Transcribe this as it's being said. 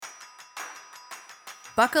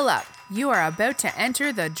Buckle up. You are about to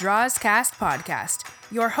enter the Drawscast podcast.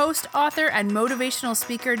 Your host, author, and motivational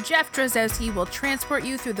speaker, Jeff Drozdowski, will transport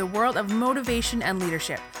you through the world of motivation and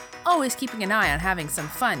leadership, always keeping an eye on having some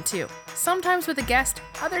fun, too. Sometimes with a guest,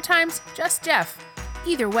 other times just Jeff.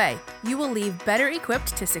 Either way, you will leave better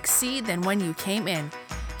equipped to succeed than when you came in.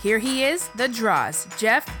 Here he is, the Draws,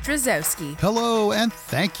 Jeff Drozdowski. Hello and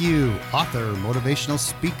thank you, author, motivational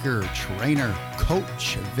speaker, trainer,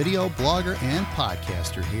 coach, video blogger, and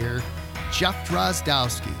podcaster here, Jeff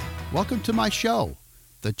Drozdowski. Welcome to my show,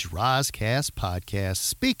 the Drawscast podcast,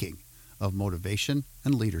 speaking of motivation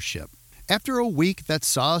and leadership. After a week that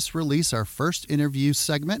saw us release our first interview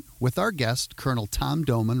segment with our guest, Colonel Tom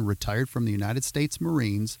Doman, retired from the United States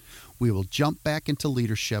Marines, we will jump back into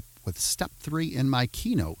leadership with step 3 in my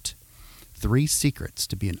keynote, 3 secrets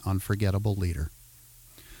to be an unforgettable leader.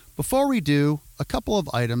 Before we do, a couple of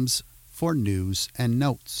items for news and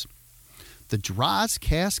notes. The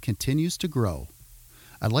Drawscast continues to grow.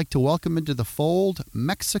 I'd like to welcome into the fold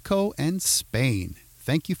Mexico and Spain.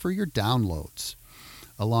 Thank you for your downloads.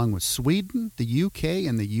 Along with Sweden, the UK,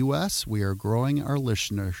 and the US, we are growing our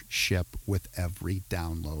listenership with every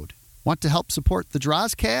download. Want to help support the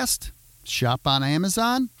Drawscast? Shop on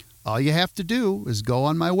Amazon? All you have to do is go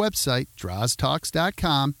on my website,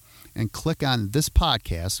 drawstalks.com, and click on this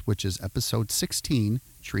podcast, which is episode 16,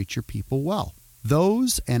 Treat Your People Well.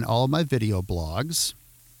 Those and all my video blogs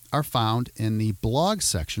are found in the blog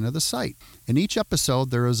section of the site. In each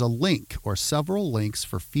episode, there is a link or several links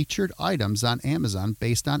for featured items on Amazon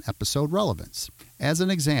based on episode relevance. As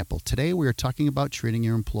an example, today we are talking about treating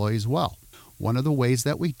your employees well. One of the ways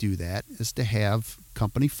that we do that is to have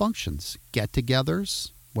company functions,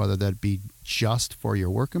 get-togethers, whether that be just for your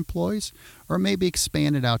work employees or maybe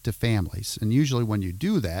expand it out to families. And usually when you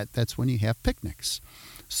do that, that's when you have picnics.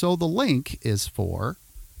 So the link is for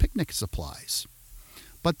picnic supplies.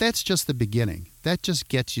 But that's just the beginning. That just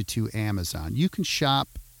gets you to Amazon. You can shop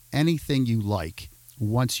anything you like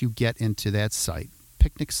once you get into that site,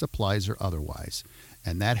 picnic supplies or otherwise,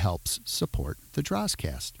 and that helps support the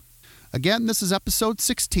Drawscast. Again, this is episode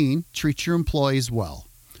 16, Treat Your Employees Well,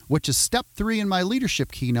 which is step 3 in my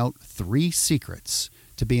leadership keynote, 3 secrets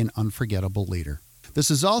to be an unforgettable leader.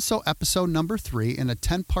 This is also episode number 3 in a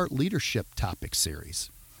 10-part leadership topic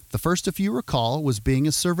series. The first, if you recall, was being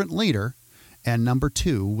a servant leader, and number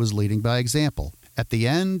 2 was leading by example. At the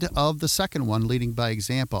end of the second one, leading by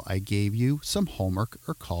example, I gave you some homework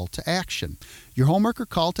or call to action. Your homework or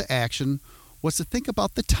call to action was to think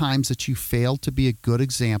about the times that you failed to be a good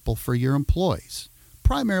example for your employees,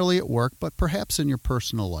 primarily at work, but perhaps in your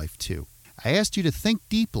personal life too. I asked you to think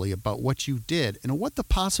deeply about what you did and what the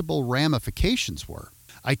possible ramifications were.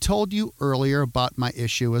 I told you earlier about my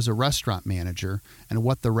issue as a restaurant manager and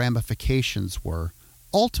what the ramifications were,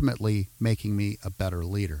 ultimately making me a better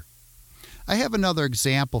leader. I have another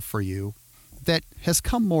example for you that has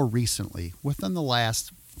come more recently, within the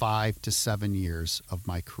last 5 to 7 years of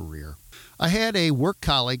my career. I had a work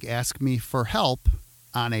colleague ask me for help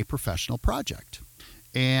on a professional project,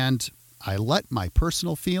 and I let my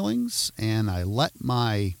personal feelings and I let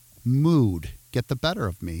my mood get the better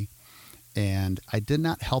of me, and I did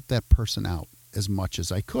not help that person out as much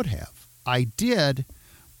as I could have. I did,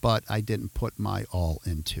 but I didn't put my all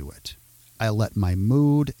into it. I let my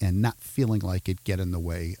mood and not feeling like it get in the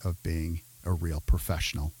way of being a real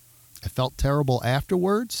professional. I felt terrible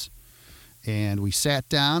afterwards, and we sat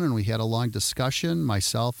down and we had a long discussion,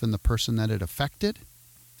 myself and the person that it affected,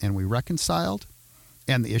 and we reconciled,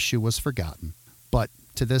 and the issue was forgotten. But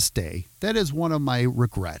to this day, that is one of my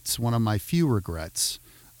regrets, one of my few regrets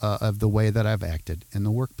of the way that I've acted in the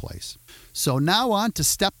workplace. So now on to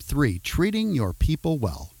step 3, treating your people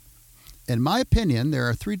well. In my opinion, there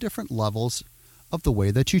are 3 different levels of the way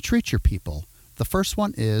that you treat your people. The first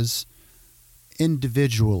one is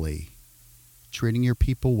individually, treating your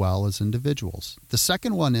people well as individuals. The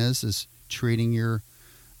second one is treating your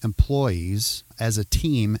employees as a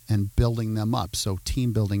team and building them up. So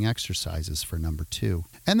team building exercises for number 2.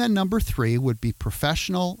 And then number 3 would be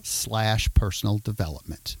professional/personal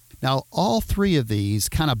development. Now, all 3 of these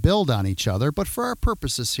kind of build on each other, but for our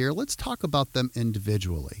purposes here, let's talk about them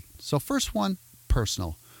individually. So first one,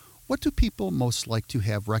 personal. What do people most like to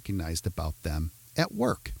have recognized about them at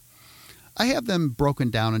work? I have them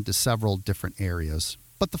broken down into several different areas,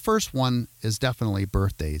 but the first one is definitely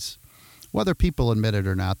birthdays. Whether people admit it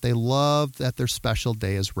or not, they love that their special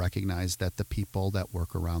day is recognized, that the people that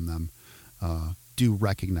work around them do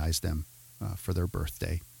recognize them for their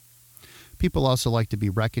birthday. People also like to be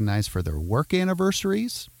recognized for their work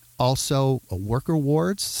anniversaries, also work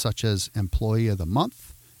awards such as Employee of the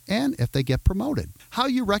Month, and if they get promoted. How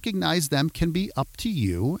you recognize them can be up to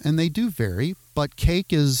you, and they do vary, but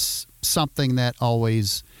cake is something that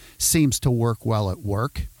always seems to work well at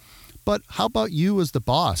work. But how about you as the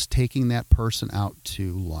boss taking that person out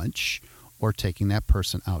to lunch, or taking that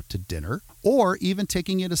person out to dinner, or even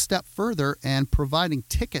taking it a step further and providing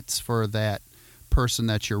tickets for that person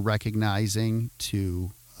that you're recognizing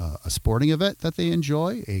to a sporting event that they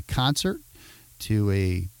enjoy, a concert, to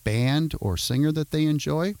a band or singer that they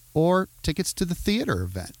enjoy, or tickets to the theater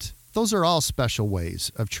event. Those are all special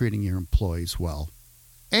ways of treating your employees well.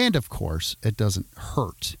 And of course, it doesn't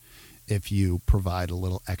hurt if you provide a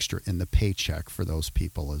little extra in the paycheck for those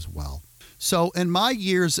people as well. So in my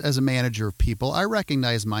years as a manager of people, I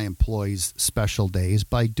recognize my employees' special days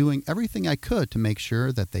by doing everything I could to make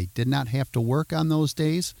sure that they did not have to work on those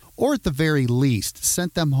days, or at the very least,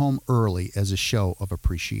 sent them home early as a show of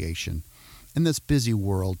appreciation. In this busy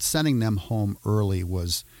world, sending them home early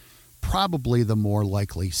was probably the more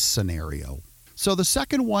likely scenario. So the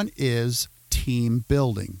second one is team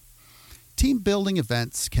building. Team building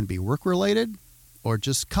events can be work-related or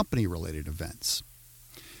just company-related events.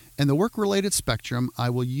 In the work-related spectrum, I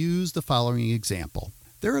will use the following example.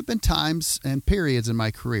 There have been times and periods in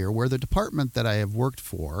my career where the department that I have worked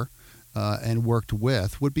for and worked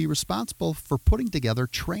with would be responsible for putting together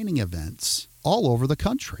training events all over the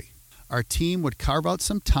country. Our team would carve out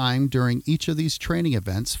some time during each of these training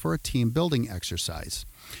events for a team building exercise.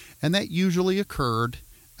 And that usually occurred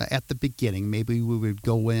at the beginning. Maybe we would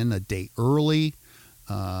go in a day early,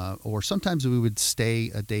 or sometimes we would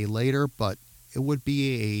stay a day later, but it would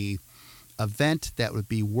be an event that would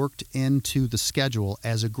be worked into the schedule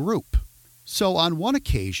as a group. So on one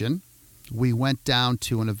occasion, we went down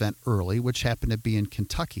to an event early, which happened to be in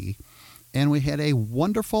Kentucky, and we had a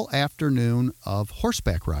wonderful afternoon of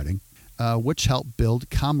horseback riding, which helped build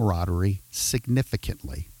camaraderie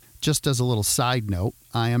significantly. Just as a little side note,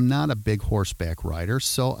 I am not a big horseback rider,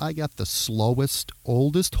 so I got the slowest,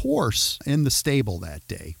 oldest horse in the stable that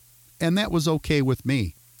day. And that was okay with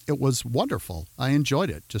me. It was wonderful. I enjoyed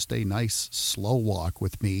it. Just a nice, slow walk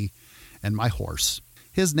with me and my horse.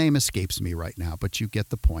 His name escapes me right now, but you get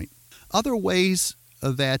the point. Other ways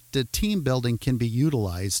that team building can be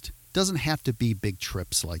utilized doesn't have to be big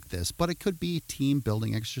trips like this, but it could be a team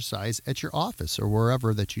building exercise at your office or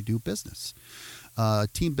wherever that you do business.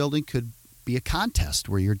 Team building could be a contest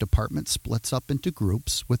where your department splits up into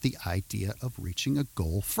groups with the idea of reaching a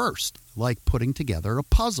goal first, like putting together a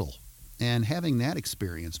puzzle. And having that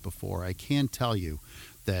experience before, I can tell you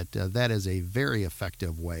that that is a very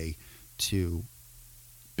effective way to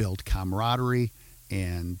build camaraderie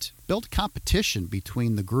and build competition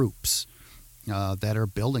between the groups that are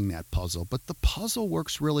building that puzzle. But the puzzle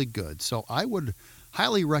works really good. So I would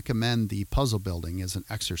highly recommend the puzzle building as an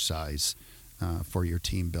exercise for your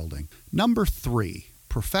team building. Number 3,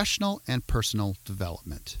 professional and personal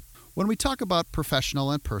development. When we talk about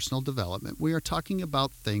professional and personal development, we are talking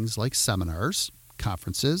about things like seminars,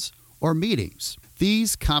 conferences, or meetings.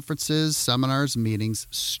 These conferences, seminars, meetings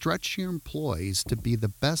stretch your employees to be the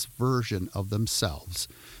best version of themselves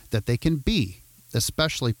that they can be,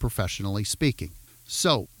 especially professionally speaking.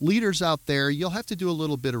 So, leaders out there, you'll have to do a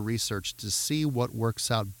little bit of research to see what works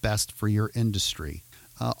out best for your industry.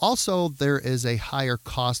 Also, there is a higher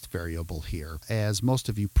cost variable here. As most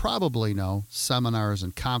of you probably know, seminars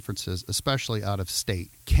and conferences, especially out of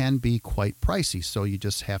state, can be quite pricey, so you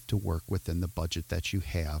just have to work within the budget that you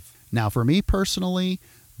have. Now, for me personally,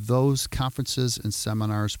 those conferences and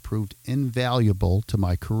seminars proved invaluable to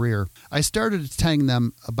my career. I started attending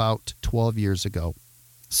them about 12 years ago.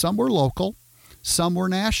 Some were local, some were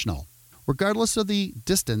national. Regardless of the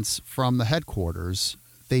distance from the headquarters,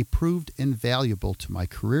 they proved invaluable to my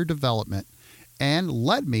career development and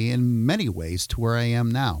led me in many ways to where I am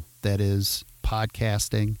now. That is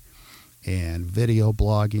podcasting and video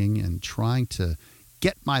blogging and trying to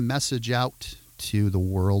get my message out to the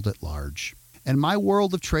world at large. In my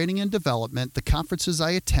world of training and development, the conferences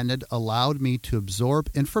I attended allowed me to absorb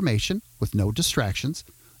information with no distractions,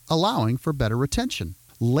 allowing for better retention.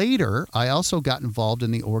 Later, I also got involved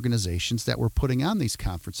in the organizations that were putting on these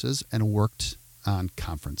conferences and worked on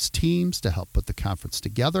conference teams to help put the conference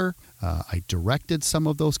together. I directed some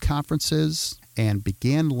of those conferences and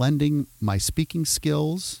began lending my speaking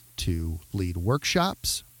skills to lead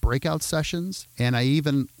workshops, breakout sessions, and I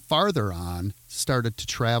even farther on started to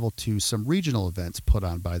travel to some regional events put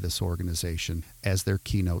on by this organization as their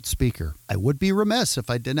keynote speaker. I would be remiss if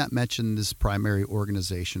I did not mention this primary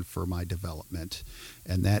organization for my development,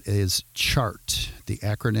 and that is CHART, the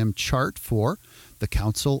acronym CHART for the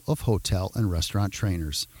Council of Hotel and Restaurant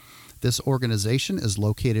Trainers. This organization is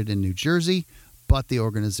located in New Jersey, but the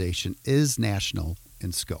organization is national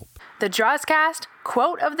in scope. The Drozcast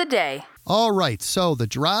quote of the day. All right, so the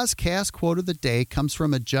Drozcast quote of the day comes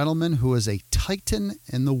from a gentleman who is a titan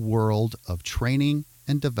in the world of training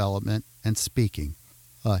and development and speaking.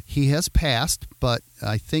 He has passed, but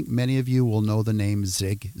I think many of you will know the name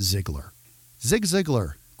Zig Ziglar. Zig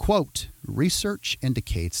Ziglar, quote, research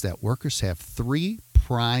indicates that workers have 3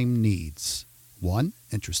 prime needs. 1,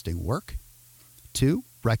 interesting work. 2,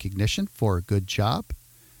 recognition for a good job.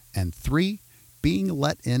 And 3, being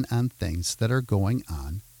let in on things that are going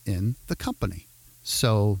on in the company.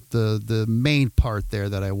 So the main part there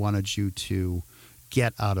that I wanted you to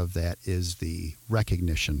get out of that is the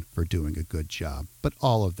recognition for doing a good job. But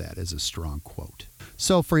all of that is a strong quote.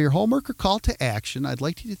 So for your homework or call to action, I'd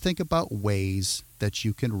like you to think about ways that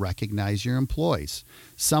you can recognize your employees.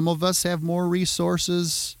 Some of us have more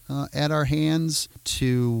resources at our hands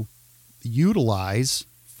to utilize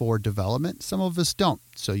for development. Some of us don't.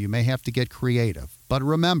 So you may have to get creative. But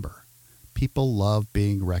remember, people love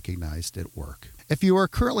being recognized at work. If you are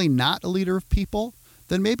currently not a leader of people,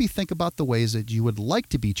 then maybe think about the ways that you would like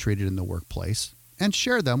to be treated in the workplace and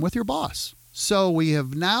share them with your boss. So we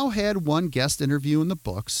have now had 1 guest interview in the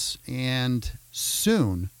books, and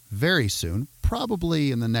soon, very soon,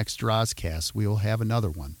 probably in the next Drozcast, we will have another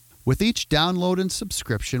one. With each download and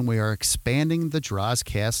subscription, we are expanding the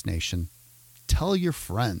Drozcast Nation. Tell your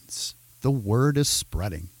friends. The word is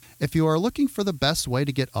spreading. If you are looking for the best way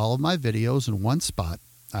to get all of my videos in one spot,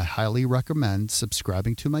 I highly recommend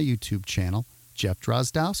subscribing to my YouTube channel, Jeff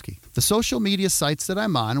Drozdowski. The social media sites that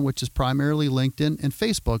I'm on, which is primarily LinkedIn and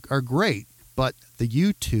Facebook, are great, but the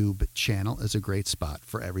YouTube channel is a great spot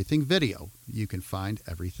for everything video. You can find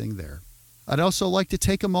everything there. I'd also like to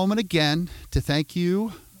take a moment again to thank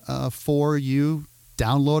you for you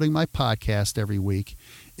downloading my podcast every week.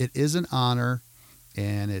 It is an honor,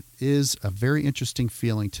 and it is a very interesting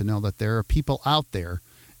feeling to know that there are people out there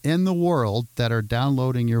in the world that are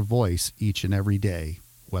downloading your voice each and every day,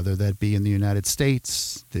 whether that be in the United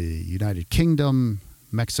States, the United Kingdom,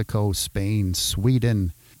 Mexico, Spain,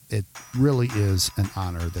 Sweden. It really is an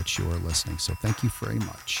honor that you are listening. So thank you very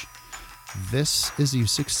much. This is You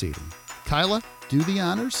Succeeding. Kyla, do the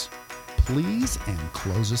honors, please, and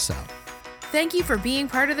close us out. Thank you for being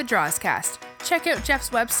part of the Drozcast. Check out Jeff's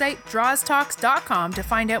website, drawstalks.com, to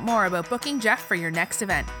find out more about booking Jeff for your next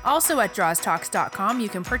event. Also at drawstalks.com, you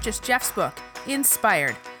can purchase Jeff's book,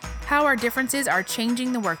 Inspired: How Our Differences Are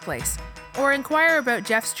Changing the Workplace, or inquire about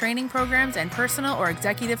Jeff's training programs and personal or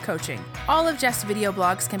executive coaching. All of Jeff's video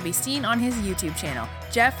blogs can be seen on his YouTube channel,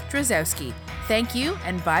 Jeff Drozdowski. Thank you,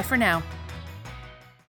 and bye for now.